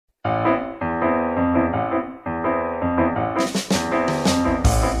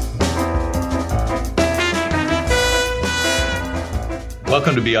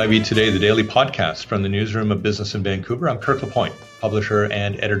Welcome to BIV Today, the daily podcast from the newsroom of Business in Vancouver. I'm Kirk LaPointe, publisher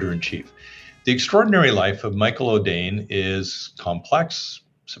and editor-in-chief. The extraordinary life of Michael O'Dane is complex,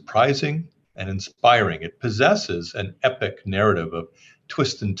 surprising, and inspiring. It possesses an epic narrative of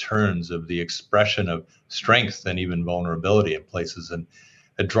twists and turns, of the expression of strength and even vulnerability in places, and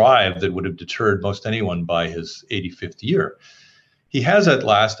a drive that would have deterred most anyone by his 85th year. He has at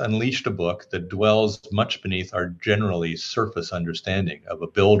last unleashed a book that dwells much beneath our generally surface understanding of a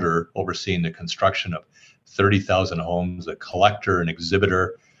builder overseeing the construction of 30,000 homes, a collector, an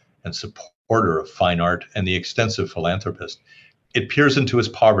exhibitor, and supporter of fine art, and the extensive philanthropist. It peers into his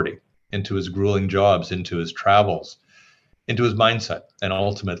poverty, into his grueling jobs, into his travels, into his mindset, and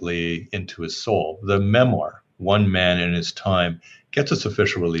ultimately into his soul. The memoir, One Man in His Time, gets its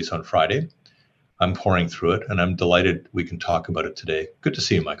official release on Friday. I'm pouring through it, and I'm delighted we can talk about it today. Good to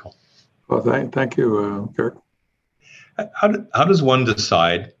see you, Michael. Well, thank you, Kirk. How does one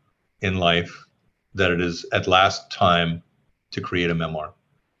decide in life that it is at last time to create a memoir?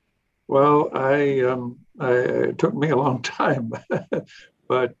 Well, it took me a long time,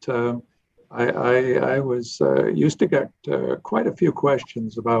 but I was used to get quite a few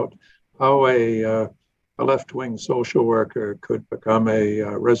questions about how a left-wing social worker could become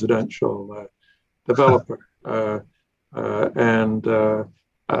a residential developer, and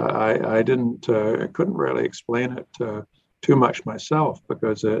I couldn't really explain it too much myself,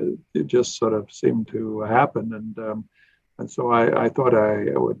 because it just sort of seemed to happen, and so I thought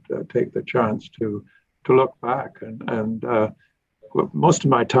I would take the chance to look back, and most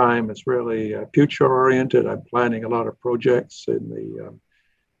of my time is really future oriented. I'm planning a lot of projects in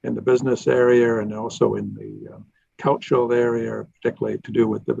the business area and also in the cultural area, particularly to do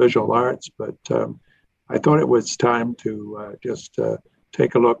with the visual arts. But I thought it was time to just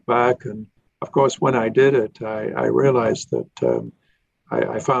take a look back. And of course, when I did it, I realized that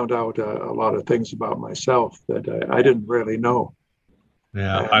I found out a lot of things about myself that I didn't really know.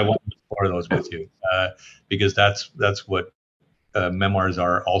 Yeah, I want to explore those with you, because that's what memoirs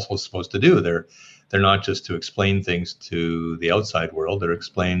are also supposed to do. They're not just to explain things to the outside world, they're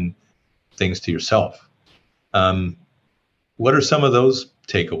explain things to yourself. What are some of those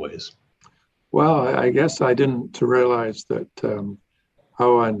takeaways? Well, I guess I didn't realize that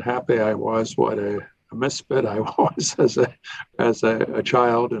how unhappy I was, what a misfit I was as a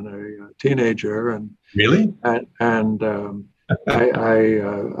child and a teenager, and really, I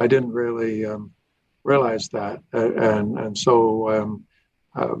didn't really realize that, and so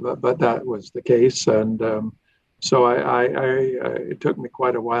but that was the case, and so it took me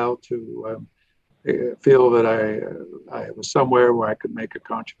quite a while to feel that I was somewhere where I could make a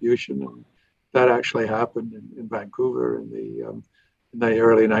contribution, and that actually happened in Vancouver in the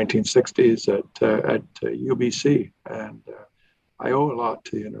early 1960s at UBC, and I owe a lot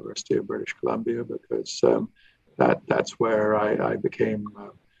to the University of British Columbia, because that's where I became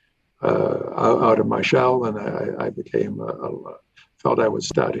out of my shell, and I became felt I was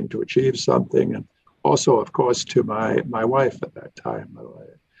starting to achieve something, and also, of course, to my wife at that time.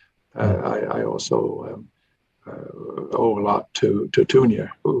 I also owe a lot to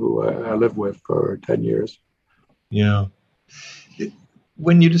Tunya, who I lived with for 10 years. Yeah.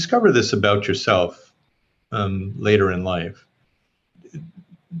 When you discover this about yourself later in life,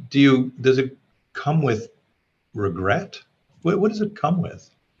 does it come with regret? What does it come with?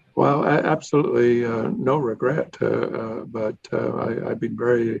 Well, absolutely no regret, but I've been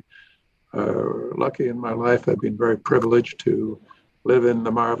very lucky in my life. I've been very privileged to live in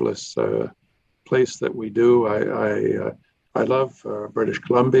the marvelous place that we do. I love British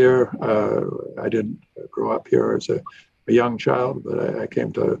Columbia. I didn't grow up here as a young child, but I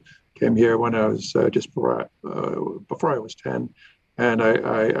came here when I was just before I was 10, and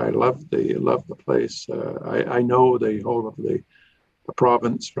I love the place. I know the whole of the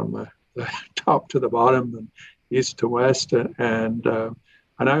province from the top to the bottom and east to west, and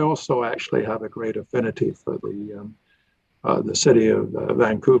I also actually have a great affinity for the city of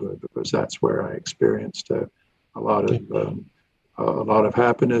Vancouver, because that's where I experienced a lot of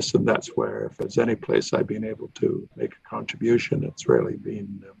happiness, and that's where, if there's any place I've been able to make a contribution, it's really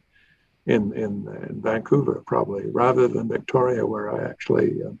been in Vancouver, probably, rather than Victoria, where I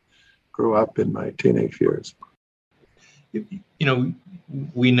actually grew up in my teenage years. You know,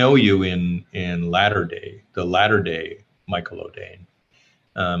 we know you in the latter day Michael O'Dane,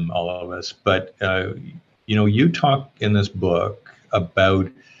 all of us, but you talk in this book about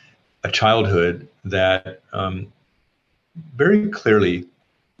a childhood that very clearly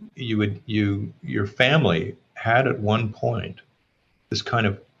your family had at one point this kind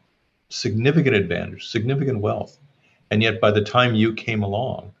of significant advantage, significant wealth, And yet by the time you came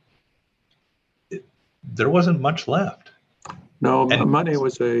along, there wasn't much left. No, And money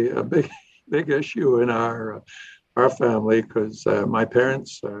was a big issue in our family because my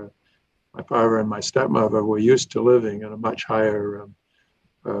parents, my father and my stepmother, were used to living in a much higher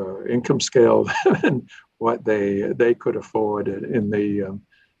income scale than what they could afford in the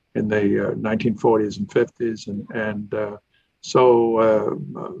 1940s and 50s, and so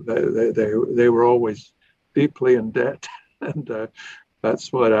they were always deeply in debt, and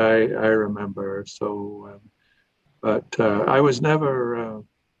that's what I remember. So, but I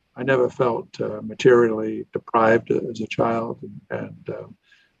never felt materially deprived as a child, and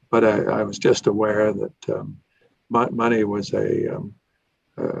but I was just aware that money was a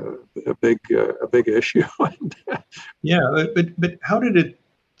big issue. yeah, but how did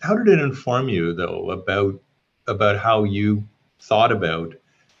it inform you though about how you thought about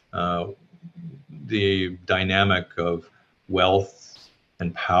uh, the dynamic of wealth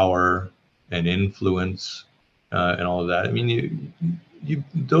and power and influence and all of that? I mean, you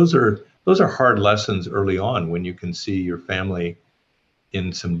those are hard lessons early on when you can see your family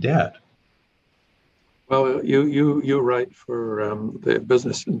in some debt. Well, you write for the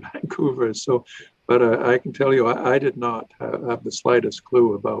business in Vancouver, so, but I can tell you, I did not have the slightest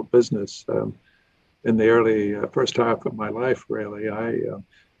clue about business in the early first half of my life. Really, I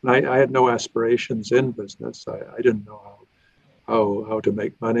had no aspirations in business. I didn't know how to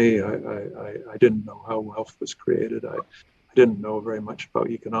make money. I didn't know how wealth was created. I didn't know very much about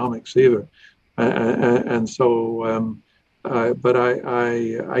economics either, and so. But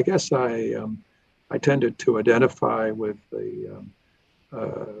I guess I tended to identify with the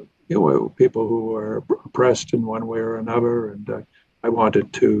people who were oppressed in one way or another, and I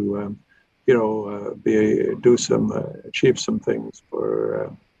wanted to achieve some things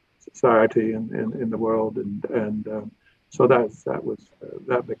for society in the world, and so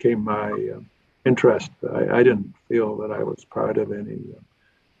that became my interest. I didn't feel that I was part of any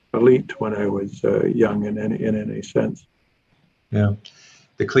elite when I was young in any sense. Yeah.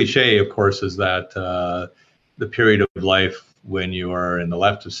 The cliche, of course, is that the period of life when you are in the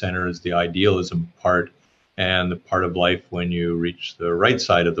left of center is the idealism part, and the part of life when you reach the right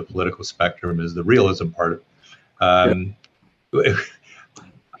side of the political spectrum is the realism part. Yeah. Um,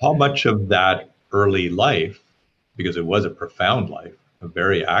 how much of that early life, because it was a profound life, a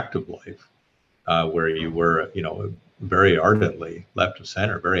very active life, where you were, very ardently left of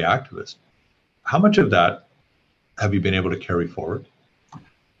center, very activist, how much of that have you been able to carry forward?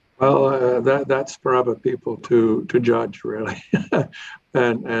 Well, that's for other people to judge, really,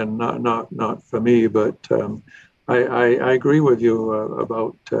 and not for me. But I agree with you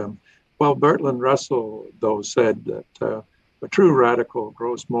about. Well, Bertrand Russell though said that a true radical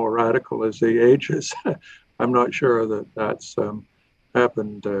grows more radical as he ages. I'm not sure that that's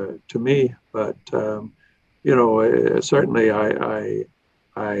happened to me, but certainly I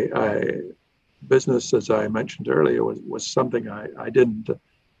business, as I mentioned earlier, was something I didn't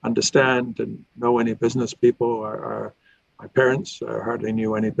understand and know any business people. Or my parents hardly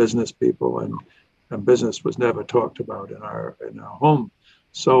knew any business people, and business was never talked about in our home.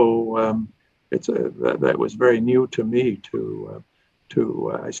 So that was very new to me.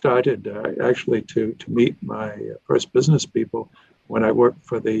 I started actually to meet my first business people when I worked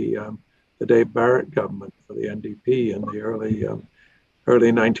for the Dave Barrett government for the NDP in the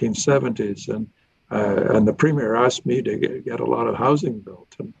early 1970s, and the premier asked me to get a lot of housing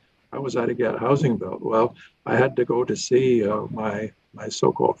built. And how was I to get housing built? Well, I had to go to see my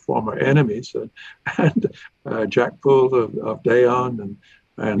so-called former enemies, and Jack Poole of Dayon and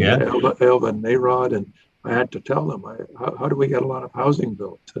Yeah. Elva Narod, and I had to tell them how do we get a lot of housing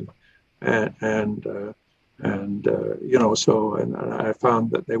built, and I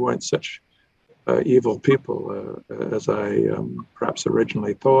found that they weren't such evil people as I perhaps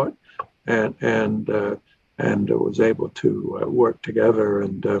originally thought, and was able to work together,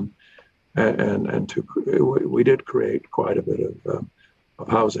 and we did create quite a bit of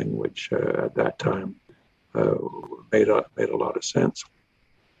housing, which at that time made a lot of sense.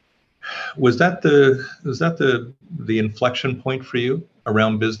 Was that the inflection point for you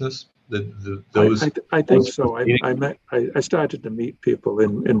around business? I think so. I started to meet people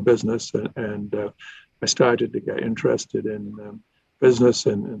in business, and I started to get interested in business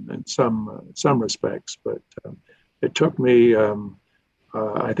in some respects. But it took me.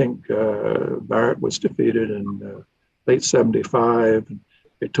 I think Barrett was defeated in late '75.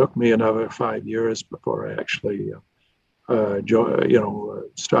 It took me another 5 years before I actually,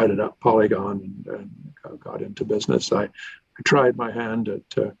 started up Polygon and got into business. I tried my hand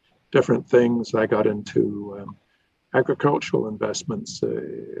at different things. I got into agricultural investments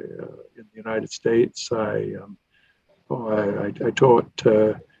in the United States. I taught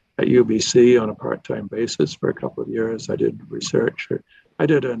at UBC on a part-time basis for a couple of years. I did research. I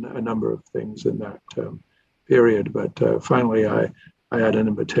did a number of things in that period, but finally I had an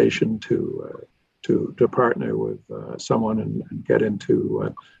invitation to partner with someone and get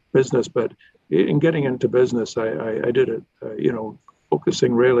into business. But in getting into business, I did it,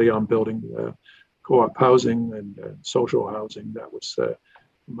 focusing really on building co-op housing and social housing. That was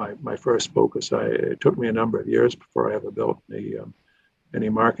my first focus. It took me a number of years before I ever built any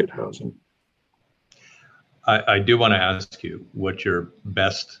market housing. I do want to ask you what your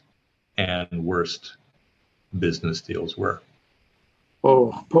best and worst business deals were.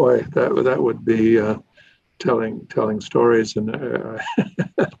 Oh boy, that would be telling stories, and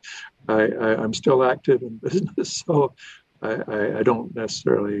I'm still active in business, so I don't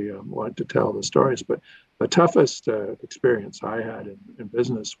necessarily want to tell the stories. But the toughest experience I had in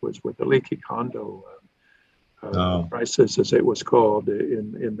business was with the leaky condo crisis, as it was called,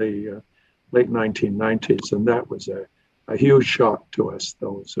 in the late 1990s, and that was a huge shock to us,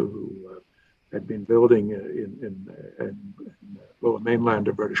 those who had been building in lower mainland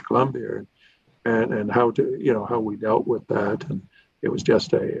of British Columbia, and how we dealt with that. And it was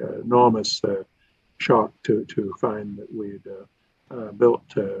just a enormous shock to find that we'd built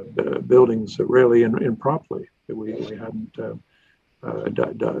buildings really improperly. We hadn't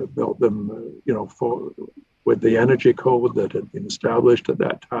built them, with the energy code that had been established at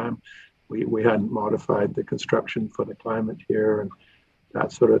that time. We hadn't modified the construction for the climate here and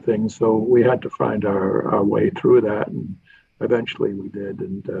that sort of thing. So we had to find our way through that, and eventually we did.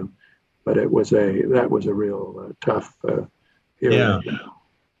 And but that was a real tough period. Yeah,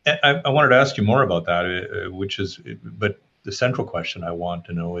 I wanted to ask you more about that, but the central question I want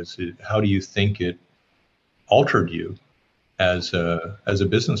to know is, how do you think it altered you as a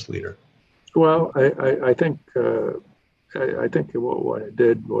business leader? Well, I think what it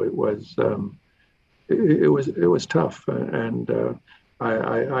did was it was tough, and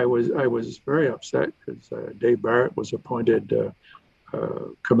I was very upset because Dave Barrett was appointed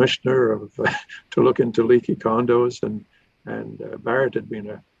commissioner to look into leaky condos, and Barrett had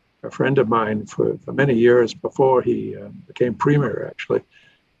been a friend of mine for many years before he became premier, actually,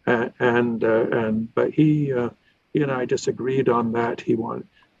 but he and I disagreed on that. He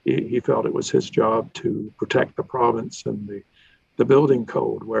felt it was his job to protect the province and the building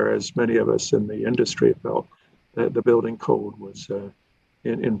code, whereas many of us in the industry felt that the building code was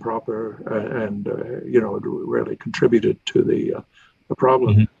improper and it really contributed to the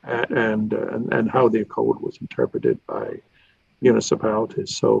problem, and how the code was interpreted by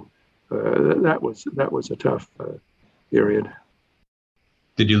municipalities. So that was a tough period.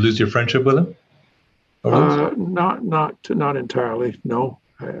 Did you lose your friendship with him? Not entirely. No,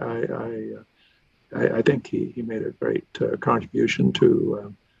 I think he made a great contribution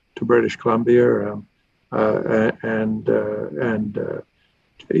to British Columbia, and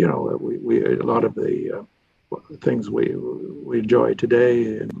we a lot of the things we enjoy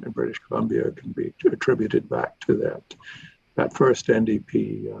today in British Columbia can be attributed back to that first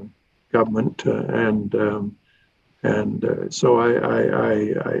NDP government, so I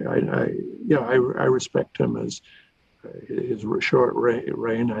respect him as his short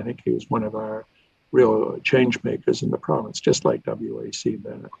reign. I think he was one of our real change makers in the province, just like W.A.C.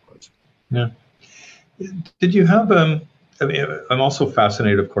 Bennett was. Yeah. Did you have I'm also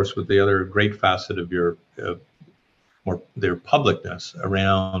fascinated, of course, with the other great facet of their publicness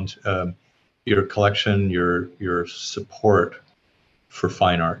around your collection, your support for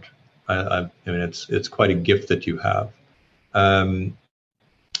fine art. I mean, it's quite a gift that you have, and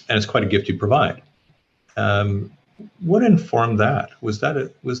it's quite a gift you provide. What informed that? Was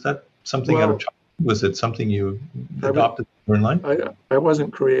that something out of childhood? Was it something you adopted in life? I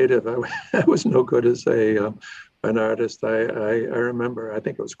wasn't creative. I was no good as an artist. I remember, I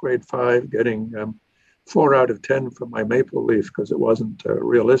think it was grade 5, getting 4 out of 10 for my maple leaf because it wasn't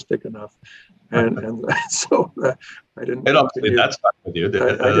realistic enough, and so I didn't. And obviously that's not with you.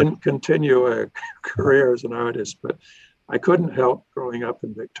 I didn't continue a career as an artist, but I couldn't help growing up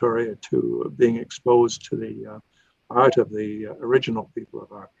in Victoria to being exposed to the art of the original people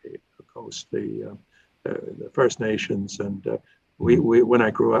of our coast, the First Nations, and we when I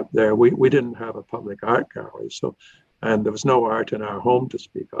grew up there, we didn't have a public art gallery, so, and there was no art in our home to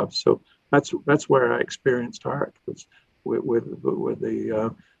speak of. So that's where I experienced art, was with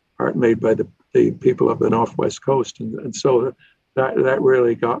the art made by the people of the Northwest Coast, and so that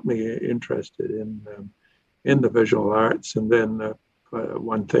really got me interested in the visual arts. And then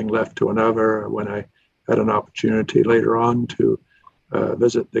one thing led to another when I had an opportunity later on to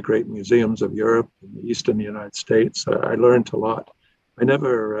visit the great museums of Europe and the Eastern United States. I learned a lot. I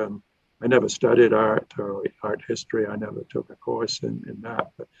never studied art or art history. I never took a course in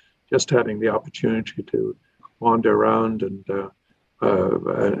that, but just having the opportunity to wander around and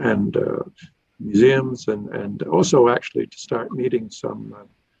museums and also actually to start meeting some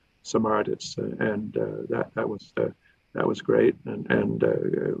artists, and that was great, and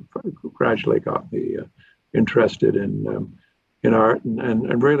gradually got me interested in art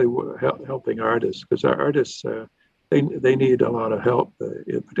and really helping artists, because our artists they need a lot of help,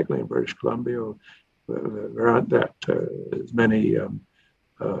 particularly in British Columbia. There aren't that as many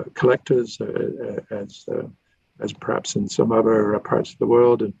collectors as perhaps in some other parts of the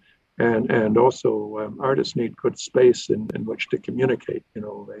world, and also artists need good space in which to communicate. They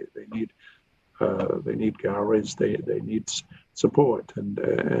need galleries, they need support, and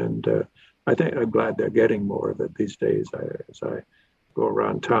I think I'm glad they're getting more of it these days. As I go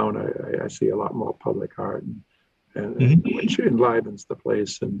around town, I see a lot more public art, and which enlivens the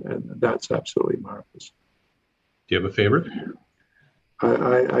place, and that's absolutely marvelous. Do you have a favorite?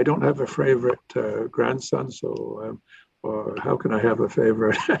 I don't have a favorite grandson, so or how can I have a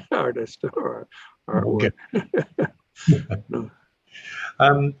favorite artist or artwork? Okay. No.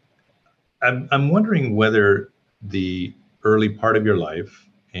 I'm wondering whether the early part of your life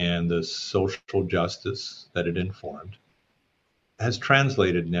and the social justice that it informed has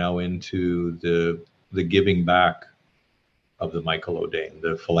translated now into the giving back of the Michael O'Dane,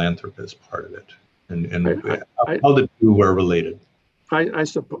 the philanthropist part of it, and how the two were related. I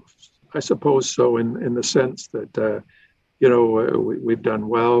suppose so, in the sense that we've done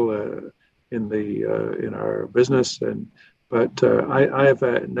well in our business, but I have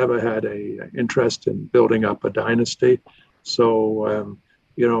never had a interest in building up a dynasty. So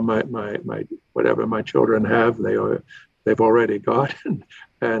my whatever my children have, they've already got,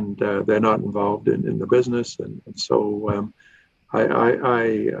 and they're not involved in the business, and so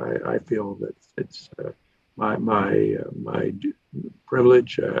I feel that it's my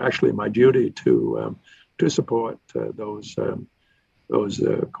privilege, actually my duty, to support those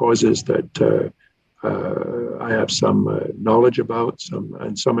causes that I have some knowledge about,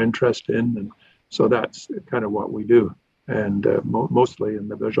 some interest in, and so that's kind of what we do, and mostly in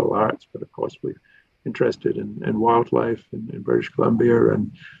the visual arts, but of course we're interested in wildlife in British Columbia,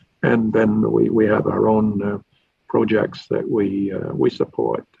 and then we have our own projects that we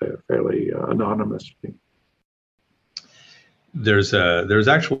support fairly anonymously. There's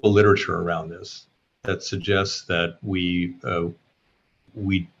actual literature around this that suggests that we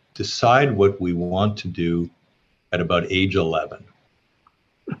decide what we want to do at about age 11.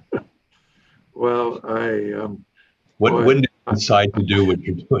 Well, when did you decide to do what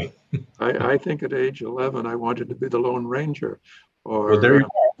you're doing? I think at age 11 I wanted to be the Lone Ranger, or there you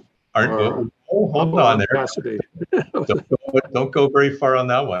are. Hold on there. Cassidy. Don't go very far on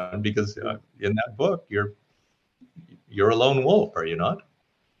that one, because in that book you're a lone wolf, are you not?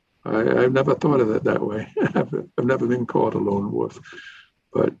 I've never thought of it that way. I've never been called a lone wolf,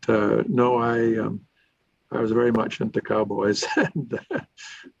 but no, I was very much into cowboys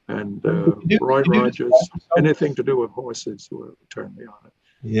and Roy Rogers. Anything to do with horses turned me on it.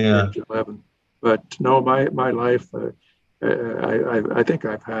 Yeah. Age 11. But no, my life. I think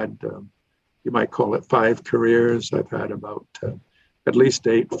I've had, you might call it 5 careers. I've had about at least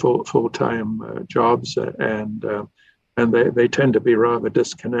 8 full-time jobs, and they tend to be rather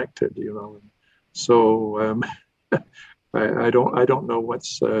disconnected, So I don't know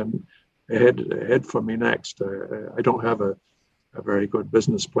what's ahead for me next. I don't have a very good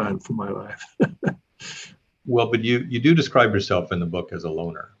business plan for my life. Well, but you do describe yourself in the book as a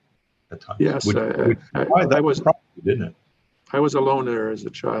loner at times. Yes, I was probably, didn't it? I was a loner as a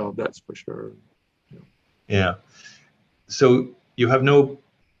child, that's for sure. Yeah. So you have no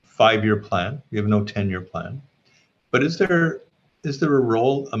 5-year plan. You have no 10-year plan. But is there a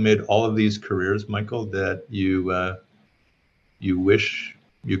role amid all of these careers, Michael, that you wish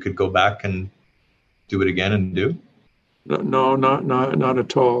you could go back and do it again and do? No, not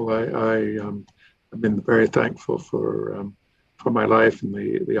at all. I've been very thankful for my life and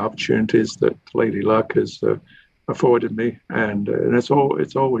the opportunities that Lady Luck has afforded me, and it has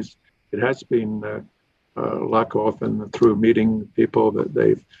been luck, often through meeting people that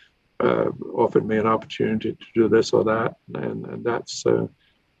they've offered me an opportunity to do this or that, and that's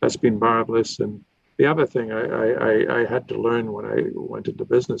been marvelous. And the other thing I had to learn when I went into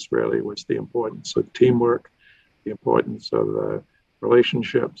business really was the importance of teamwork, the importance of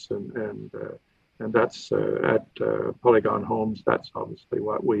relationships, and that's at Polygon Homes. That's obviously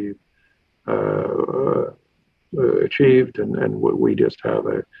what we've achieved, and we just have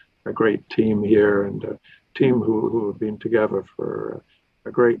a great team here, and a team who have been together for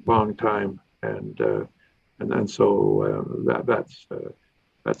a great long time, and so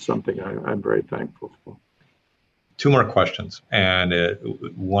that's something I'm very thankful for. Two more questions, and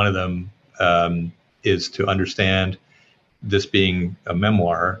one of them is to understand, this being a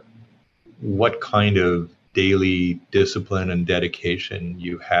memoir, what kind of daily discipline and dedication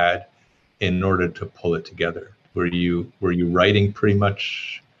you had in order to pull it together. Were you writing pretty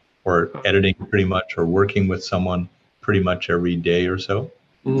much, or editing pretty much, or working with someone pretty much every day or so?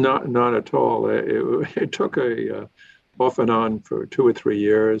 Not at all. It took off and on for 2 or 3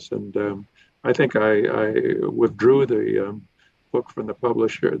 years, and I think I withdrew the book from the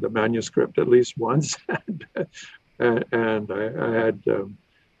publisher, the manuscript, at least once, and I had,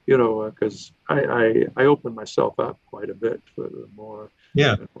 because I opened myself up quite a bit for more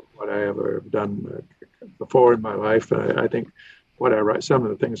than what I ever done before in my life. I think what I write, some of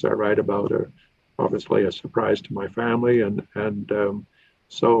the things I write about are obviously a surprise to my family,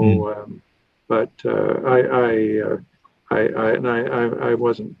 but I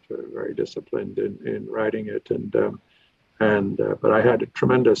wasn't very disciplined in writing it, but I had a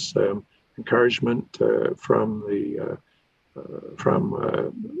tremendous encouragement from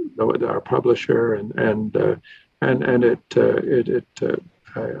our publisher, and I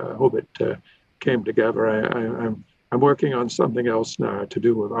hope it came together. I'm working on something else now to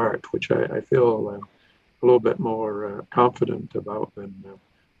do with art, which I feel a little bit more confident about than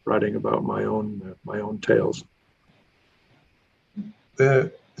writing about my own tales.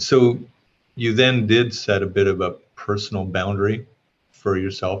 So you then did set a bit of a personal boundary for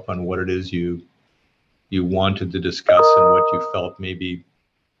yourself on what it is you wanted to discuss and what you felt maybe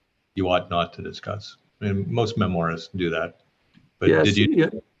you ought not to discuss. I mean, most memoirists do that. But yes, did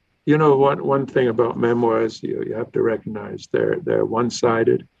you? You know, one thing about memoirs, you have to recognize they're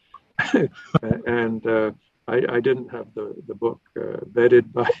one-sided, and I didn't have the book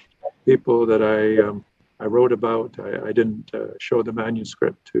vetted by people that I wrote about. I didn't show the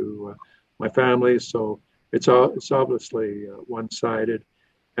manuscript to my family, so it's obviously one-sided.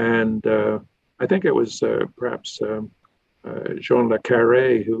 And I think it was perhaps Jean le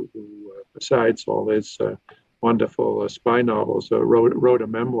Carré who besides all his wonderful spy novels, wrote a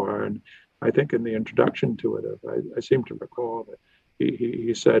memoir. And I think in the introduction to it, I seem to recall that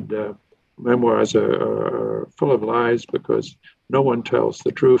he said memoirs are full of lies because no one tells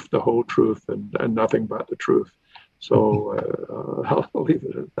the truth, the whole truth, and nothing but the truth. So I'll leave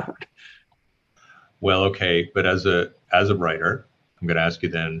it at that. Well, okay, but as a writer, I'm going to ask you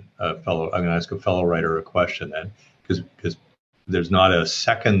then, I'm going to ask a fellow writer a question then, because there's not a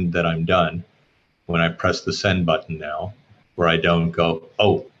second that I'm done when I press the send button now where I don't go,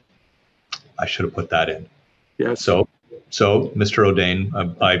 oh, I should have put that in. Yes. So Mr. Odain,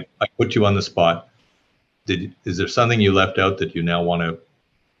 I put you on the spot. Is there something you left out that you now want to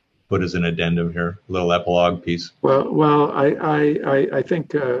put as an addendum here, a little epilogue piece? Well, I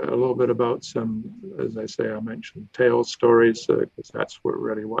think a little bit about some, as I say, I mentioned tales, stories, because that's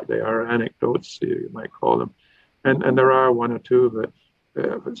really what they are, anecdotes, you might call them. And there are one or two that,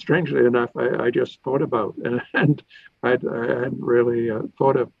 strangely enough, I just thought about, and I hadn't really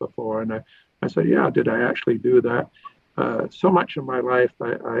thought of before. And I said, yeah, did I actually do that? So much of my life,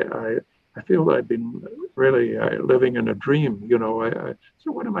 I feel I've been really living in a dream.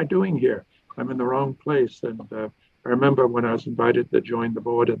 So what am I doing here? I'm in the wrong place. And I remember when I was invited to join the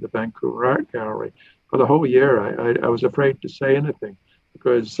board of the Vancouver Art Gallery, for the whole year, I was afraid to say anything,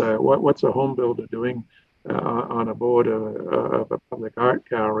 because what's a home builder doing on a board of a public art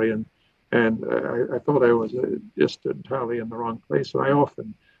gallery? And I thought I was just entirely in the wrong place. And I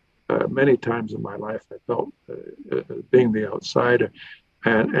often, many times in my life, I felt being the outsider.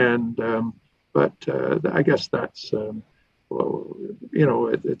 But I guess that's well,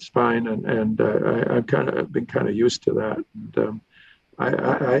 it's fine, and I've been kind of used to that. And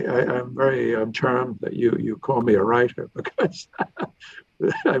I'm very charmed that you call me a writer, because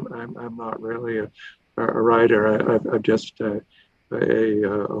I'm not really a writer. I'm just a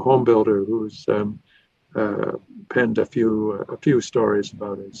home builder who's penned a few stories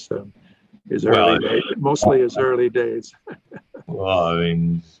about his early days, mostly his early days. Well, I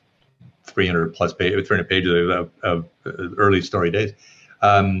mean, 300 pages of early story days.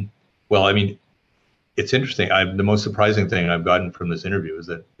 Well, I mean, it's interesting. The most surprising thing I've gotten from this interview is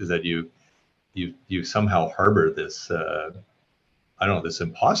that you somehow harbor this, I don't know, this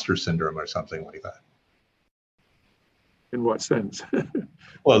imposter syndrome or something like that. In what sense?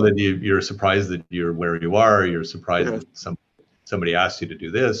 Well, that you're surprised that you're where you are. You're surprised Yes. that somebody asked you to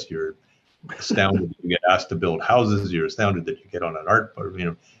do this. astounded that you get asked to build houses. You're astounded that you get on an art, or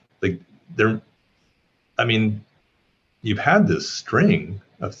like there. I mean, you've had this string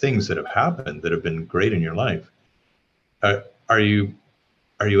of things that have happened that have been great in your life. Are you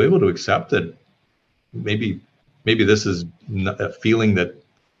able to accept that maybe this is a feeling that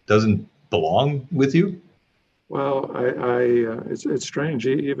doesn't belong with you? Well, it's strange.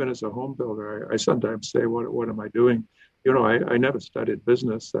 Even as a home builder, I sometimes say, "What am I doing?" I never studied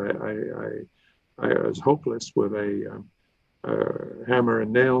business. I was hopeless with a hammer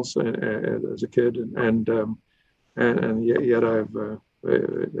and nails as a kid, and yet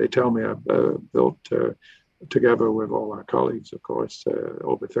they tell me I've built together with all our colleagues, of course,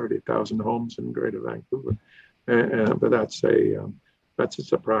 over 30,000 homes in Greater Vancouver, but that's a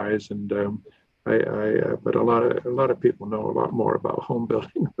surprise. And but a lot of people know a lot more about home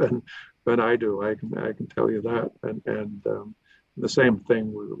building than I do. I can tell you that, and the same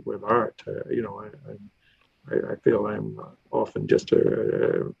thing with art. I feel I'm often just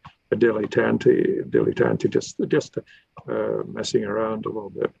a dilettante, just messing around a little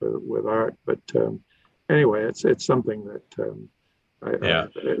bit with art. But anyway, it's something that I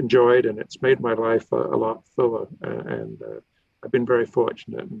enjoyed, and it's made my life a lot fuller. And I've been very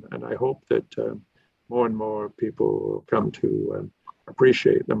fortunate, and I hope that more and more people come to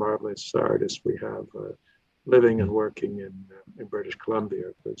appreciate the marvelous artists we have living and working in British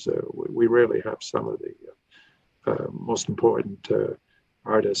Columbia, because we really have some of the most important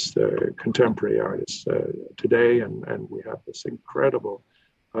artists, contemporary artists today, and we have this incredible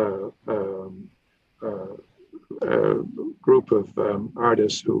group of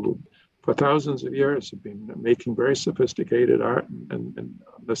artists who, for thousands of years, have been making very sophisticated art, and on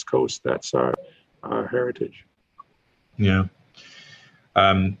this coast, that's our heritage. Yeah.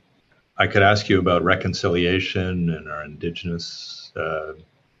 I could ask you about reconciliation and our indigenous, to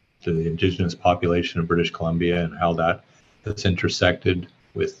the indigenous population of British Columbia, and how that's intersected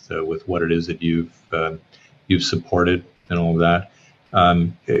with what it is that you've supported and all of that.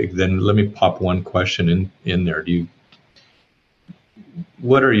 Then let me pop one question in there.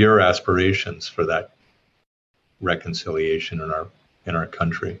 What are your aspirations for that reconciliation in our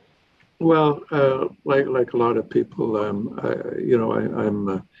country? Well, like a lot of people, I'm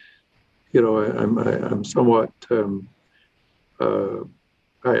somewhat.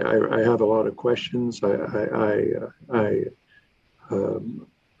 I have a lot of questions. My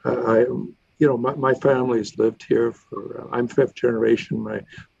family's lived here for. I'm fifth generation.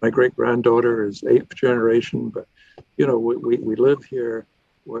 My great granddaughter is eighth generation. But we live here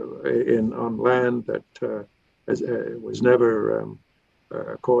on land that was never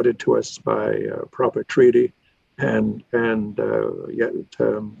accorded to us by proper treaty, and yet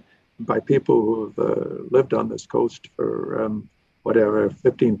by people who've lived on this coast for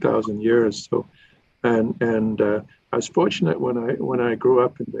 15,000 years. So, and I was fortunate when I grew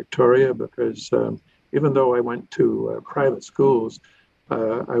up in Victoria, because even though I went to private schools,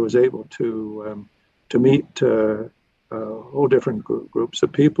 I was able to meet whole different groups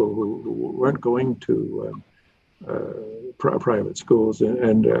of people who weren't going to private schools,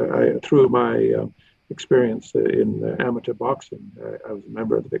 and through my experience in amateur boxing, I was a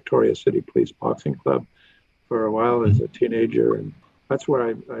member of the Victoria City Police Boxing Club for a while as a teenager, and that's where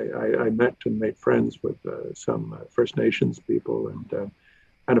I met and made friends with some First Nations people, and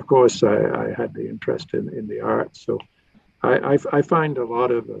of course I had the interest in the arts. So I find a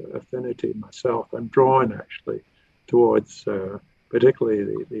lot of affinity myself. I'm drawn actually towards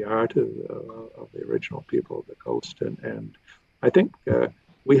particularly the art of the original people of the coast, and I think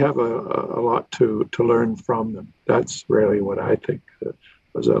we have a lot to learn from them. That's really what I think.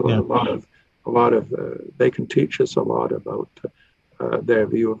 There's a lot of they can teach us a lot about their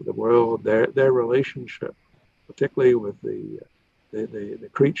view of the world, their relationship, particularly with the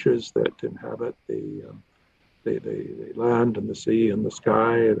creatures that inhabit the land and the sea and the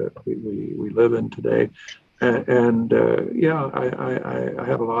sky that we live in today. And I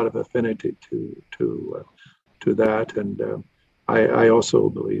have a lot of affinity to that, and I also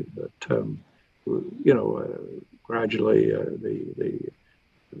believe that gradually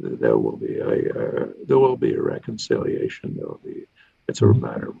there will be a reconciliation. It's a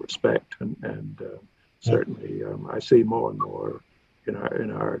matter of respect, and certainly I see more and more in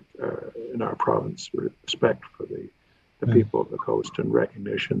our province respect for the people of the coast, and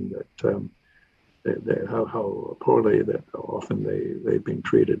recognition that. How poorly that often they've been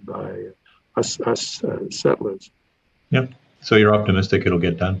treated by us settlers. Yeah. So you're optimistic it'll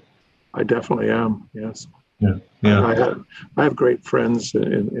get done? I definitely am. Yes. Yeah. I have great friends who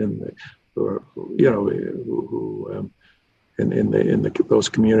those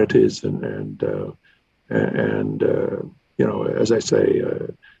communities, and as I say,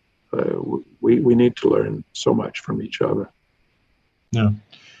 we need to learn so much from each other. Yeah,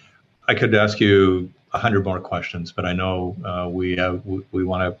 I could ask you 100 more questions, but I know we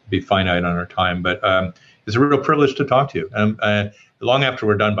want to be finite on our time. But it's a real privilege to talk to you. Long after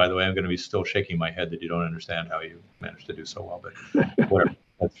we're done, by the way, I'm going to be still shaking my head that you don't understand how you managed to do so well. But whatever,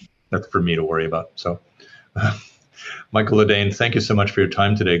 that's for me to worry about. So, Michael Ledane, thank you so much for your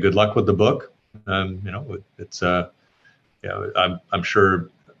time today. Good luck with the book. It's I'm sure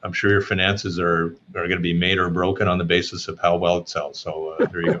your finances are going to be made or broken on the basis of how well it sells. So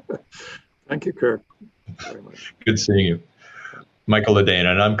there you go. Thank you, Kirk. Very much. Good seeing you. Michael Ledane,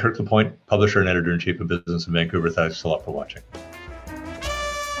 and I'm Kirk LaPointe, publisher and editor-in-chief of Business in Vancouver. Thanks a lot for watching.